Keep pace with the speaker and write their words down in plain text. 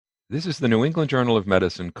This is the New England Journal of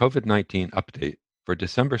Medicine COVID-19 update for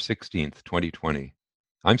December 16th, 2020.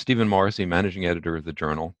 I'm Stephen Morrissey, managing editor of the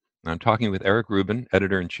journal, and I'm talking with Eric Rubin,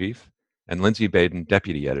 editor-in-chief, and Lindsay Baden,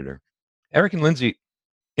 deputy editor. Eric and Lindsay,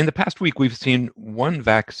 in the past week, we've seen one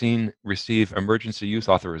vaccine receive emergency use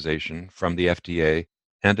authorization from the FDA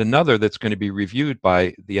and another that's going to be reviewed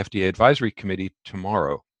by the FDA Advisory Committee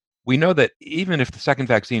tomorrow. We know that even if the second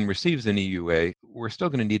vaccine receives an EUA, we're still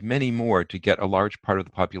going to need many more to get a large part of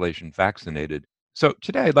the population vaccinated. So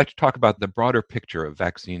today I'd like to talk about the broader picture of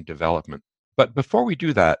vaccine development. But before we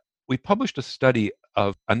do that, we published a study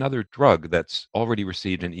of another drug that's already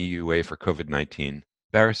received an EUA for COVID-19,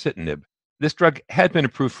 baricitinib. This drug had been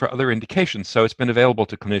approved for other indications, so it's been available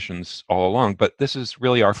to clinicians all along, but this is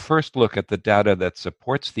really our first look at the data that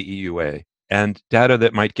supports the EUA and data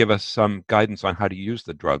that might give us some guidance on how to use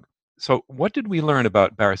the drug. So what did we learn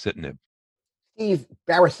about baricitinib? Steve,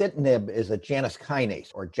 baricitinib is a Janus kinase,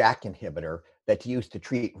 or JAK inhibitor, that's used to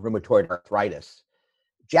treat rheumatoid arthritis.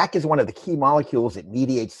 JAK is one of the key molecules that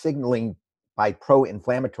mediates signaling by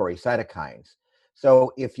pro-inflammatory cytokines.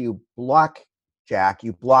 So if you block JAK,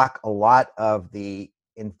 you block a lot of the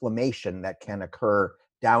inflammation that can occur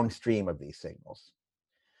downstream of these signals.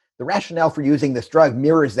 The rationale for using this drug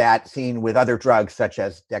mirrors that seen with other drugs such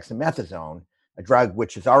as dexamethasone, a drug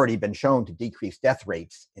which has already been shown to decrease death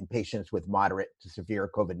rates in patients with moderate to severe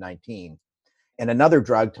COVID-19, and another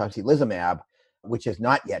drug, tocilizumab, which has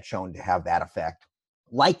not yet shown to have that effect.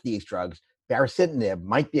 Like these drugs, baricitinib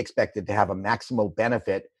might be expected to have a maximal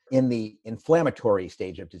benefit in the inflammatory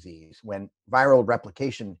stage of disease, when viral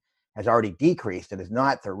replication has already decreased and is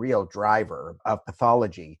not the real driver of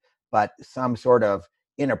pathology, but some sort of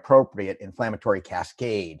inappropriate inflammatory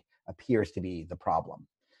cascade appears to be the problem.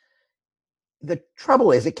 The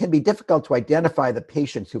trouble is, it can be difficult to identify the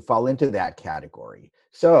patients who fall into that category.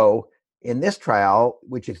 So in this trial,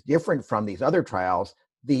 which is different from these other trials,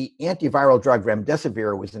 the antiviral drug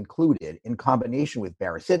remdesivir was included in combination with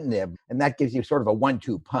baricitinib, and that gives you sort of a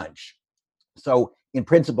 1-2 punch. So in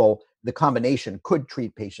principle, the combination could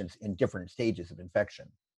treat patients in different stages of infection.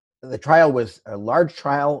 The trial was a large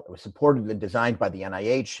trial. It was supported and designed by the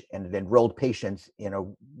NIH, and it enrolled patients in a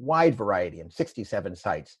wide variety in 67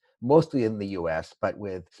 sites, mostly in the US, but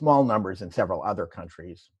with small numbers in several other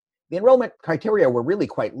countries. The enrollment criteria were really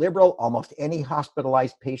quite liberal. Almost any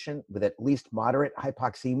hospitalized patient with at least moderate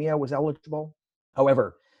hypoxemia was eligible.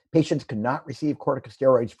 However, patients could not receive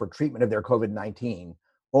corticosteroids for treatment of their COVID-19,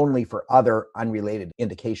 only for other unrelated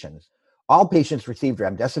indications. All patients received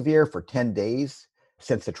remdesivir for 10 days,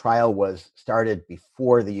 since the trial was started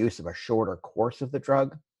before the use of a shorter course of the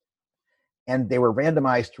drug. And they were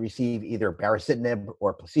randomized to receive either baricitinib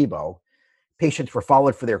or placebo. Patients were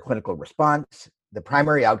followed for their clinical response. The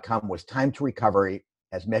primary outcome was time to recovery,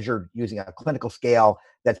 as measured using a clinical scale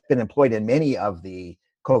that's been employed in many of the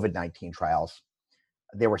COVID-19 trials.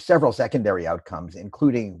 There were several secondary outcomes,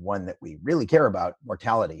 including one that we really care about,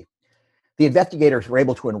 mortality. The investigators were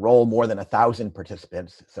able to enroll more than 1,000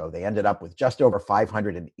 participants, so they ended up with just over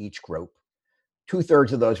 500 in each group.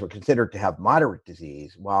 2/3 of those were considered to have moderate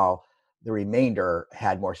disease, while the remainder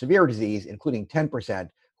had more severe disease, including 10%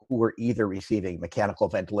 who were either receiving mechanical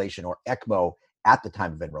ventilation or ECMO at the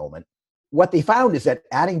time of enrollment. What they found is that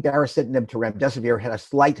adding baricitinib to remdesivir had a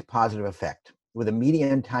slight positive effect, with a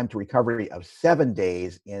median time to recovery of 7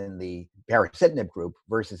 days in the baricitinib group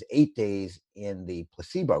versus 8 days in the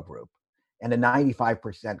placebo group, and a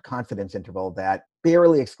 95% confidence interval that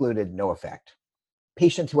barely excluded no effect.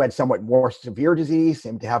 Patients who had somewhat more severe disease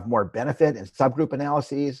seemed to have more benefit in subgroup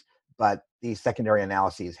analyses, but these secondary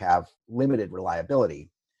analyses have limited reliability.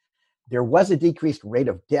 There was a decreased rate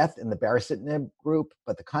of death in the baricitinib group,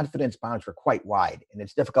 but the confidence bounds were quite wide, and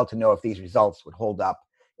it's difficult to know if these results would hold up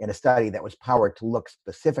in a study that was powered to look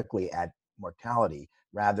specifically at mortality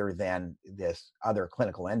rather than this other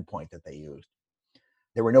clinical endpoint that they used.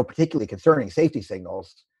 There were no particularly concerning safety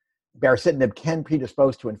signals. Baricitinib can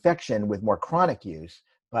predispose to infection with more chronic use,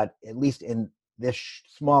 but at least in this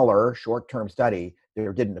smaller short-term study,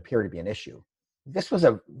 there didn't appear to be an issue. This was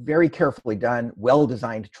a very carefully done,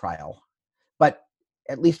 well-designed trial, but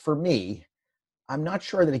at least for me, I'm not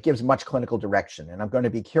sure that it gives much clinical direction, and I'm going to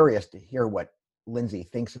be curious to hear what Lindsay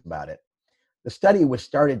thinks about it. The study was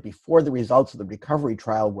started before the results of the recovery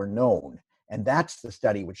trial were known, and that's the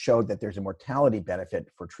study which showed that there's a mortality benefit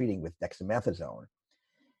for treating with dexamethasone.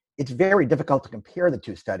 It's very difficult to compare the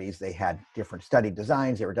two studies. They had different study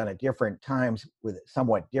designs. They were done at different times with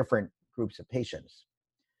somewhat different groups of patients.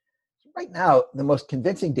 Right now, the most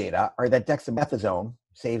convincing data are that dexamethasone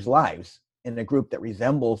saves lives in a group that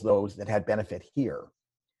resembles those that had benefit here.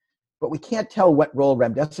 But we can't tell what role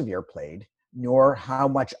remdesivir played. nor how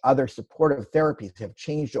much other supportive therapies have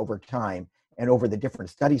changed over time and over the different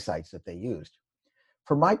study sites that they used.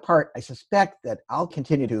 For my part, I suspect that I'll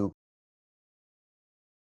continue to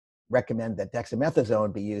recommend that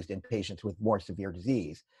dexamethasone be used in patients with more severe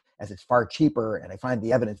disease, as it's far cheaper and I find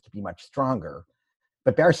the evidence to be much stronger.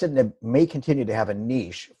 But baricitinib may continue to have a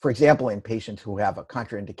niche, for example, in patients who have a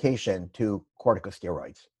contraindication to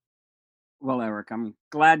corticosteroids. Well, Eric, I'm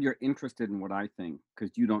glad you're interested in what I think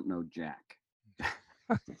because you don't know Jack.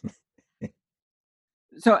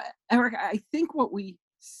 So, Eric, I think what we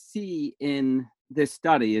see in this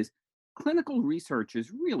study is clinical research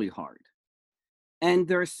is really hard. And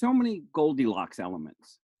there are so many Goldilocks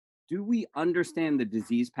elements. Do we understand the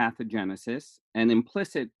disease pathogenesis? And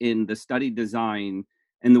implicit in the study design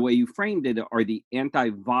and the way you framed it are the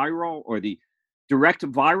antiviral or the direct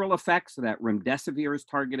viral effects that remdesivir is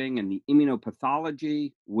targeting and the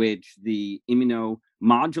immunopathology, which the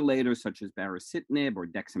immunomodulators such as baricitinib or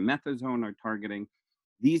dexamethasone are targeting.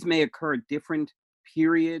 These may occur at different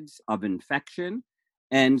periods of infection.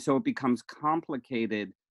 And so it becomes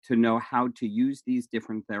complicated to know how to use these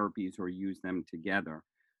different therapies or use them together.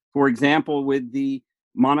 For example, with the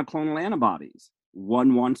monoclonal antibodies,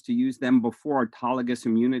 one wants to use them before autologous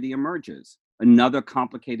immunity emerges, another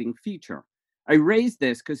complicating feature. I raise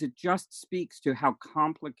this because it just speaks to how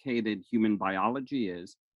complicated human biology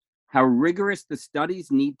is, how rigorous the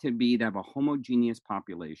studies need to be to have a homogeneous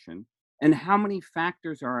population, and how many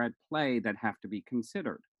factors are at play that have to be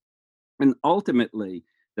considered. And ultimately,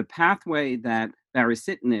 the pathway that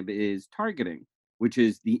baricitinib is targeting, which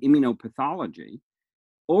is the immunopathology,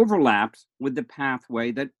 overlaps with the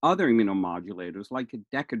pathway that other immunomodulators like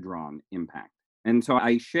decadron impact. And so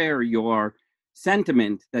I share your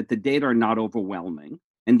sentiment that the data are not overwhelming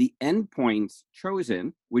and the endpoints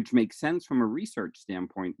chosen, which makes sense from a research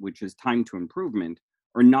standpoint, which is time to improvement,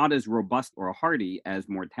 are not as robust or hardy as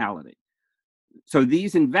mortality. So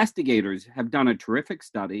these investigators have done a terrific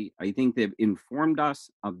study. I think they've informed us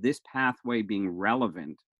of this pathway being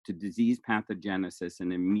relevant to disease pathogenesis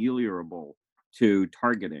and ameliorable to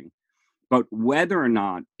targeting. But whether or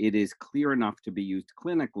not it is clear enough to be used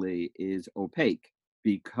clinically is opaque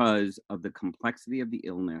because of the complexity of the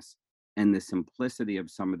illness and the simplicity of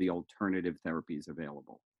some of the alternative therapies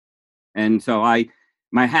available. And so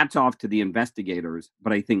my hat's off to the investigators,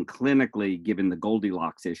 but I think clinically, given the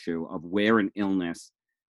Goldilocks issue of where an illness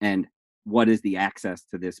and what is the access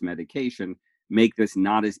to this medication, make this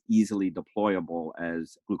not as easily deployable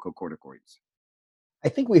as glucocorticoids. I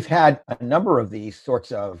think we've had a number of these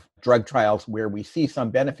sorts of drug trials where we see some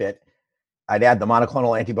benefit. I'd add the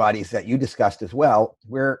monoclonal antibodies that you discussed as well,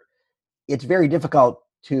 where it's very difficult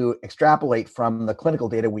to extrapolate from the clinical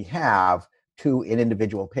data we have to an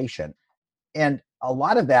individual patient. And a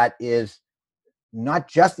lot of that is not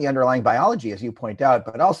just the underlying biology, as you point out,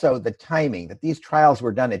 but also the timing, that these trials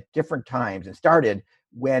were done at different times and started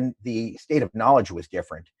when the state of knowledge was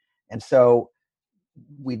different. And so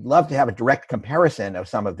we'd love to have a direct comparison of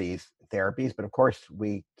some of these therapies, but of course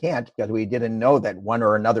we can't because we didn't know that one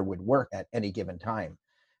or another would work at any given time.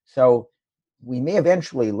 So we may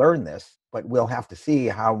eventually learn this, but we'll have to see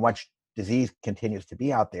how much disease continues to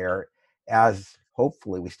be out there as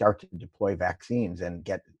hopefully we start to deploy vaccines and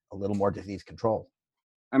get a little more disease control.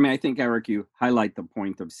 I mean, I think, Eric, you highlight the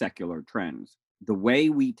point of secular trends. The way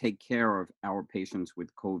we take care of our patients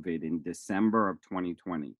with COVID in December of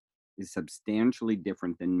 2020 is substantially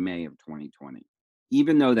different than May of 2020.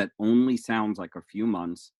 Even though that only sounds like a few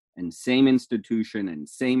months and same institution and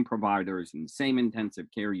same providers and same intensive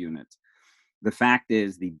care units, the fact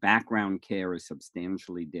is the background care is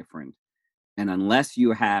substantially different. And unless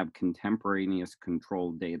you have contemporaneous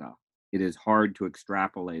controlled data, it is hard to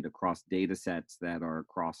extrapolate across data sets that are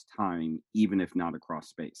across time, even if not across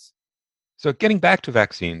space. So getting back to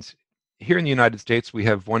vaccines, here in the United States, we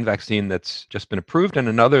have one vaccine that's just been approved and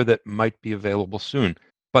another that might be available soon.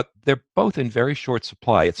 But they're both in very short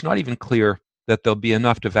supply. It's not even clear that there'll be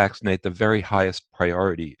enough to vaccinate the very highest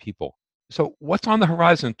priority people. So what's on the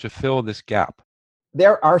horizon to fill this gap?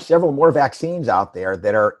 There are several more vaccines out there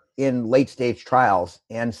that are in late stage trials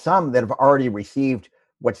and some that have already received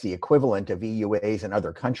what's the equivalent of EUAs in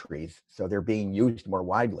other countries. So they're being used more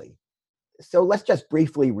widely. So let's just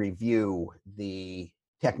briefly review the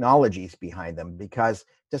technologies behind them, because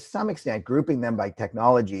to some extent, grouping them by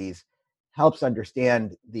technologies helps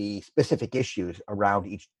understand the specific issues around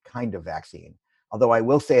each kind of vaccine. Although I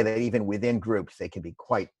will say that even within groups, they can be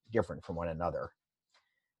quite different from one another.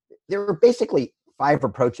 There are basically 5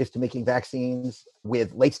 approaches to making vaccines,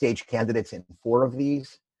 with late-stage candidates in 4 of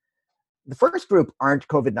these. The first group aren't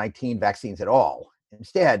COVID-19 vaccines at all.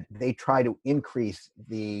 Instead, they try to increase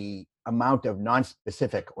the amount of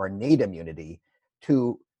nonspecific or innate immunity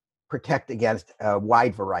to protect against a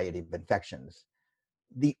wide variety of infections.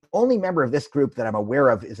 The only member of this group that I'm aware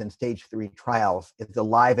of is in stage 3 trials is the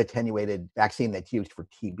live attenuated vaccine that's used for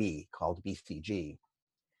TB called BCG.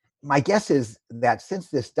 My guess is that since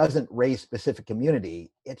this doesn't raise specific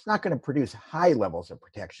immunity, it's not going to produce high levels of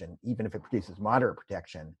protection, even if it produces moderate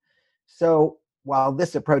protection. So while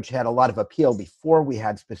this approach had a lot of appeal before we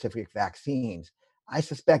had specific vaccines, I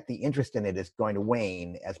suspect the interest in it is going to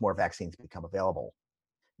wane as more vaccines become available.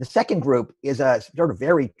 The second group is a sort of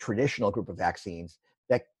very traditional group of vaccines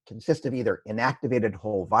that consist of either inactivated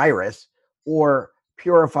whole virus or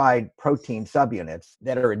purified protein subunits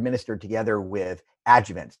that are administered together with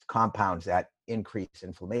adjuvants, compounds that increase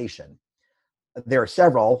inflammation. There are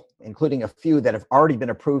several, including a few that have already been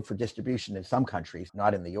approved for distribution in some countries,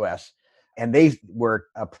 not in the US, and they were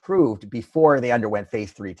approved before they underwent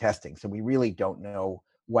phase 3 testing. So we really don't know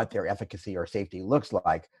what their efficacy or safety looks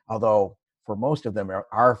like, although for most of them, there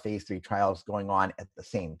are phase 3 trials going on at the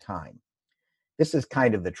same time. This is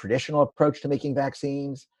kind of the traditional approach to making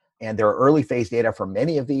vaccines, and there are early phase data for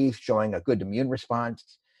many of these showing a good immune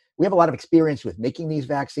response. We have a lot of experience with making these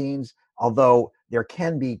vaccines, although there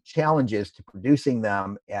can be challenges to producing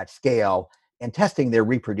them at scale and testing their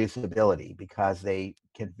reproducibility because they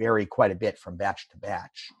can vary quite a bit from batch to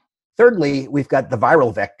batch. Thirdly, we've got the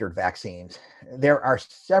viral vectored vaccines. There are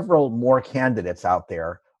several more candidates out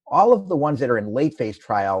there. All of the ones that are in late phase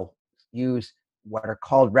trial use what are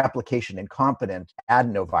called replication incompetent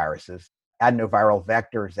adenoviruses, adenoviral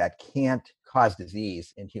vectors that can't cause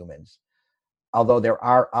disease in humans, although there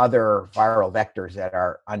are other viral vectors that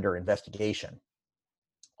are under investigation.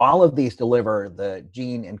 All of these deliver the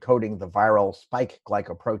gene encoding the viral spike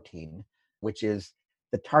glycoprotein, which is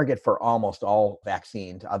the target for almost all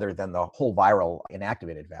vaccines other than the whole viral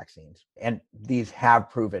inactivated vaccines. And these have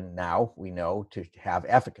proven now, we know, to have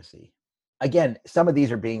efficacy. Again, some of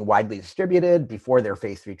these are being widely distributed before their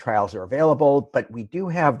phase 3 trials are available, but we do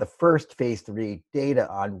have the first phase 3 data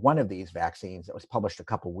on one of these vaccines that was published a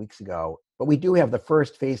couple weeks ago. But we do have the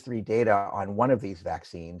first phase 3 data on one of these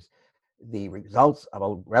vaccines. The results of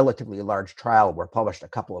a relatively large trial were published a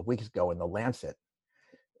couple of weeks ago in The Lancet.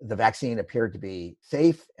 The vaccine appeared to be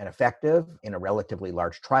safe and effective in a relatively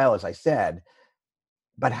large trial, as I said,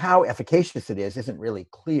 but how efficacious it is isn't really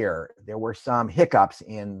clear. There were some hiccups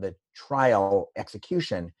in the trial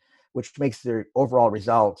execution, which makes the overall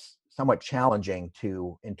results somewhat challenging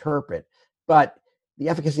to interpret. But the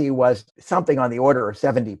efficacy was something on the order of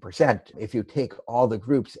 70% if you take all the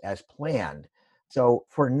groups as planned. So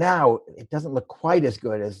for now, it doesn't look quite as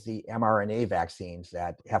good as the mRNA vaccines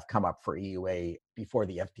that have come up for EUA before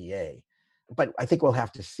the FDA. But I think we'll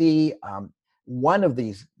have to see. One of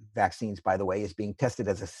these vaccines, by the way, is being tested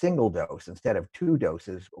as a single dose instead of 2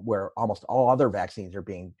 doses, where almost all other vaccines are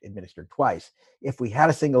being administered twice. If we had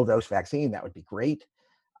a single dose vaccine, that would be great.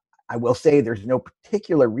 I will say there's no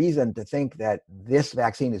particular reason to think that this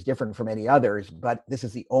vaccine is different from any others, but this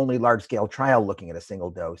is the only large-scale trial looking at a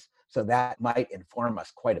single dose, so that might inform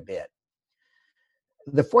us quite a bit.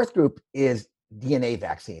 The fourth group is DNA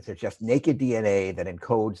vaccines. It's just naked DNA that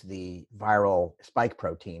encodes the viral spike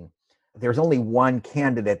protein. There's only one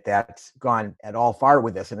candidate that's gone at all far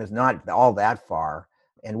with this and is not all that far,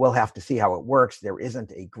 and we'll have to see how it works. There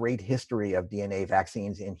isn't a great history of DNA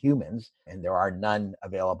vaccines in humans, and there are none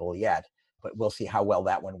available yet, but we'll see how well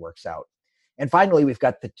that one works out. And finally, we've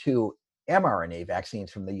got the 2 mRNA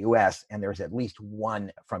vaccines from the US, and there's at least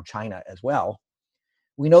one from China as well.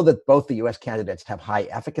 We know that both the US candidates have high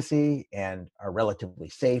efficacy and are relatively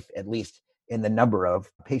safe, at least in the number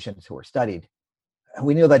of patients who are studied.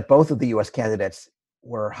 We know that both of the US candidates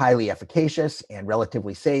were highly efficacious and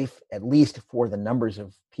relatively safe, at least for the numbers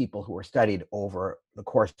of people who were studied over the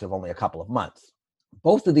course of only a couple of months.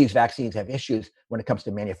 Both of these vaccines have issues when it comes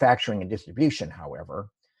to manufacturing and distribution, however.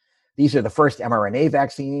 These are the first mRNA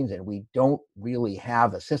vaccines, and we don't really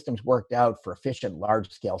have the systems worked out for efficient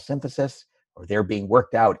large-scale synthesis, or they're being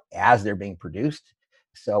worked out as they're being produced.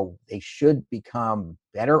 So they should become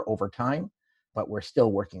better over time, but we're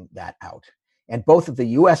still working that out. And both of the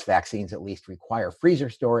US vaccines, at least, require freezer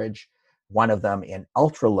storage, one of them in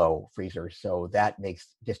ultra-low freezers. So that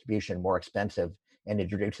makes distribution more expensive and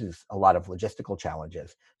introduces a lot of logistical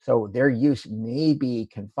challenges. So their use may be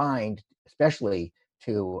confined, especially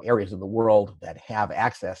to areas of the world that have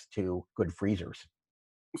access to good freezers.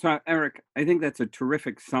 So, Eric, I think that's a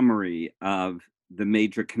terrific summary of the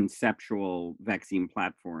major conceptual vaccine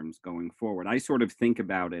platforms going forward. I sort of think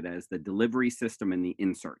about it as the delivery system and the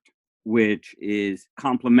insert, which is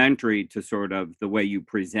complementary to sort of the way you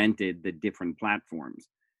presented the different platforms.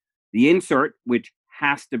 The insert, which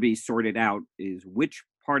has to be sorted out is which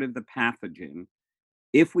part of the pathogen,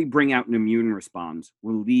 if we bring out an immune response,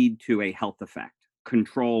 will lead to a health effect,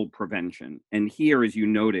 control, prevention. And here, as you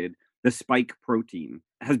noted, the spike protein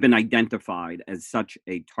has been identified as such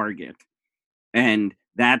a target. And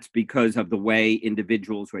that's because of the way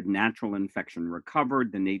individuals who had natural infection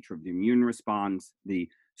recovered, the nature of the immune response, the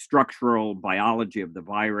structural biology of the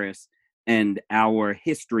virus, and our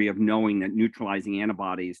history of knowing that neutralizing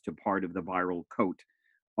antibodies to part of the viral coat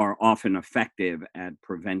are often effective at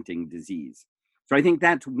preventing disease. So I think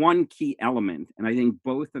that's one key element. And I think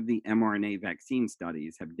both of the mRNA vaccine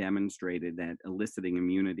studies have demonstrated that eliciting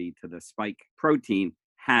immunity to the spike protein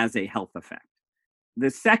has a health effect.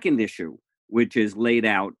 The second issue, which is laid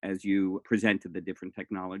out as you presented the different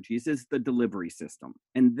technologies, is the delivery system.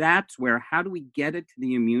 And that's where, how do we get it to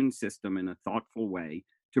the immune system in a thoughtful way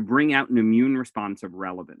to bring out an immune response of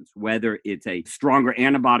relevance, whether it's a stronger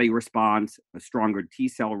antibody response, a stronger T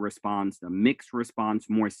cell response, a mixed response,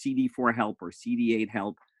 more CD4 help or CD8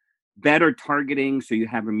 help, better targeting so you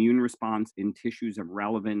have immune response in tissues of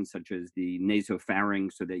relevance, such as the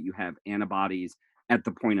nasopharynx, so that you have antibodies at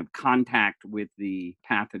the point of contact with the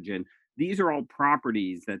pathogen. These are all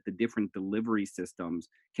properties that the different delivery systems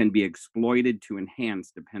can be exploited to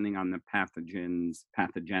enhance depending on the pathogen's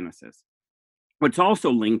pathogenesis. What's also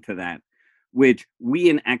linked to that, which we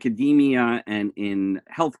in academia and in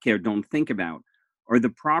healthcare don't think about, are the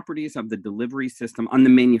properties of the delivery system on the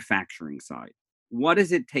manufacturing side. What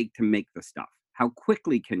does it take to make the stuff? How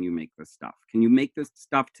quickly can you make the stuff? Can you make the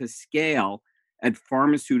stuff to scale at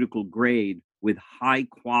pharmaceutical grade with high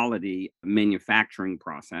quality manufacturing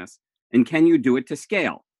process? And can you do it to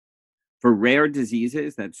scale? For rare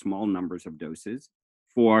diseases, that's small numbers of doses.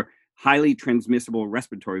 For highly transmissible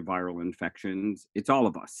respiratory viral infections, it's all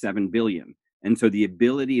of us, 7 billion. And so the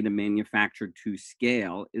ability to manufacture to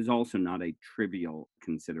scale is also not a trivial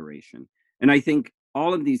consideration. And I think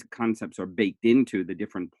all of these concepts are baked into the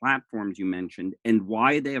different platforms you mentioned and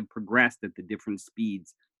why they have progressed at the different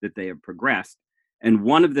speeds that they have progressed. And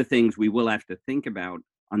one of the things we will have to think about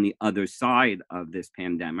on the other side of this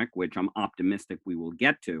pandemic, which I'm optimistic we will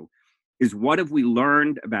get to, is what have we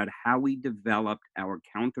learned about how we developed our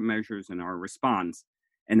countermeasures and our response,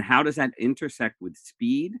 and how does that intersect with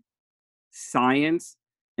speed, science,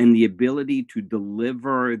 and the ability to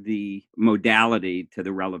deliver the modality to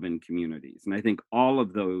the relevant communities. And I think all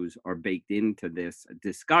of those are baked into this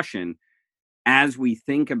discussion as we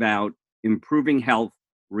think about improving health,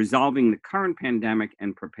 resolving the current pandemic,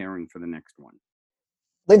 and preparing for the next one.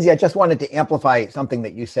 Lindsay, I just wanted to amplify something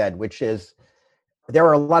that you said, which is there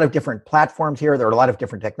are a lot of different platforms here. There are a lot of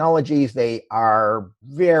different technologies. They are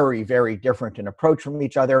very, very different in approach from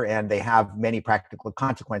each other, and they have many practical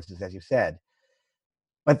consequences, as you said.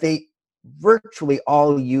 But they virtually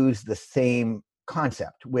all use the same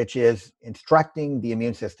concept, which is instructing the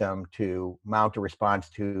immune system to mount a response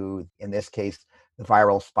to, in this case, the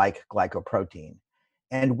viral spike glycoprotein.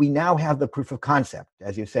 And we now have the proof of concept,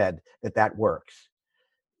 as you said, that that works.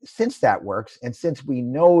 Since that works, and since we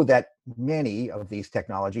know that many of these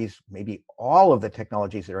technologies, maybe all of the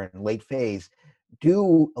technologies that are in late phase,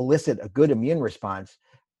 do elicit a good immune response,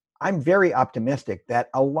 I'm very optimistic that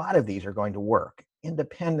a lot of these are going to work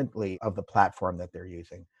independently of the platform that they're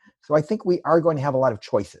using. So I think we are going to have a lot of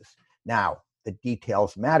choices. Now, the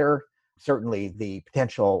details matter. Certainly, the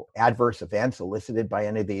potential adverse events elicited by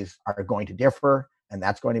any of these are going to differ, and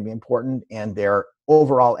that's going to be important, and their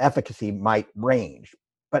overall efficacy might range.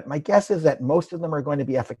 But my guess is that most of them are going to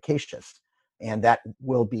be efficacious, and that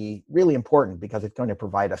will be really important because it's going to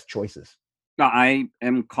provide us choices. I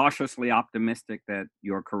am cautiously optimistic that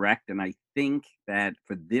you're correct. And I think that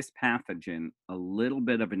for this pathogen, a little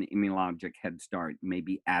bit of an immunologic head start may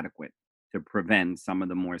be adequate to prevent some of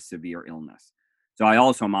the more severe illness. So I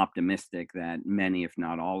also am optimistic that many, if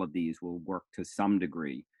not all of these, will work to some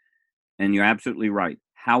degree. And you're absolutely right.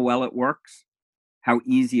 How well it works, how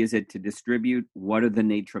easy is it to distribute, what are the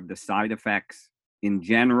nature of the side effects in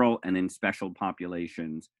general and in special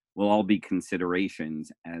populations will all be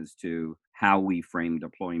considerations as to how we frame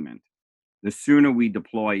deployment. The sooner we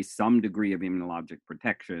deploy some degree of immunologic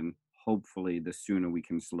protection, hopefully the sooner we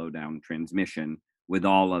can slow down transmission with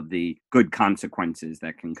all of the good consequences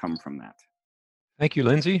that can come from that. Thank you,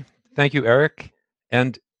 Lindsay. Thank you, Eric.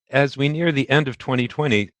 And as we near the end of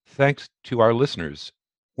 2020, thanks to our listeners.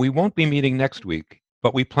 We won't be meeting next week,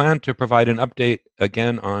 but we plan to provide an update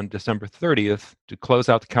again on December 30th to close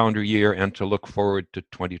out the calendar year and to look forward to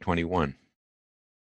 2021.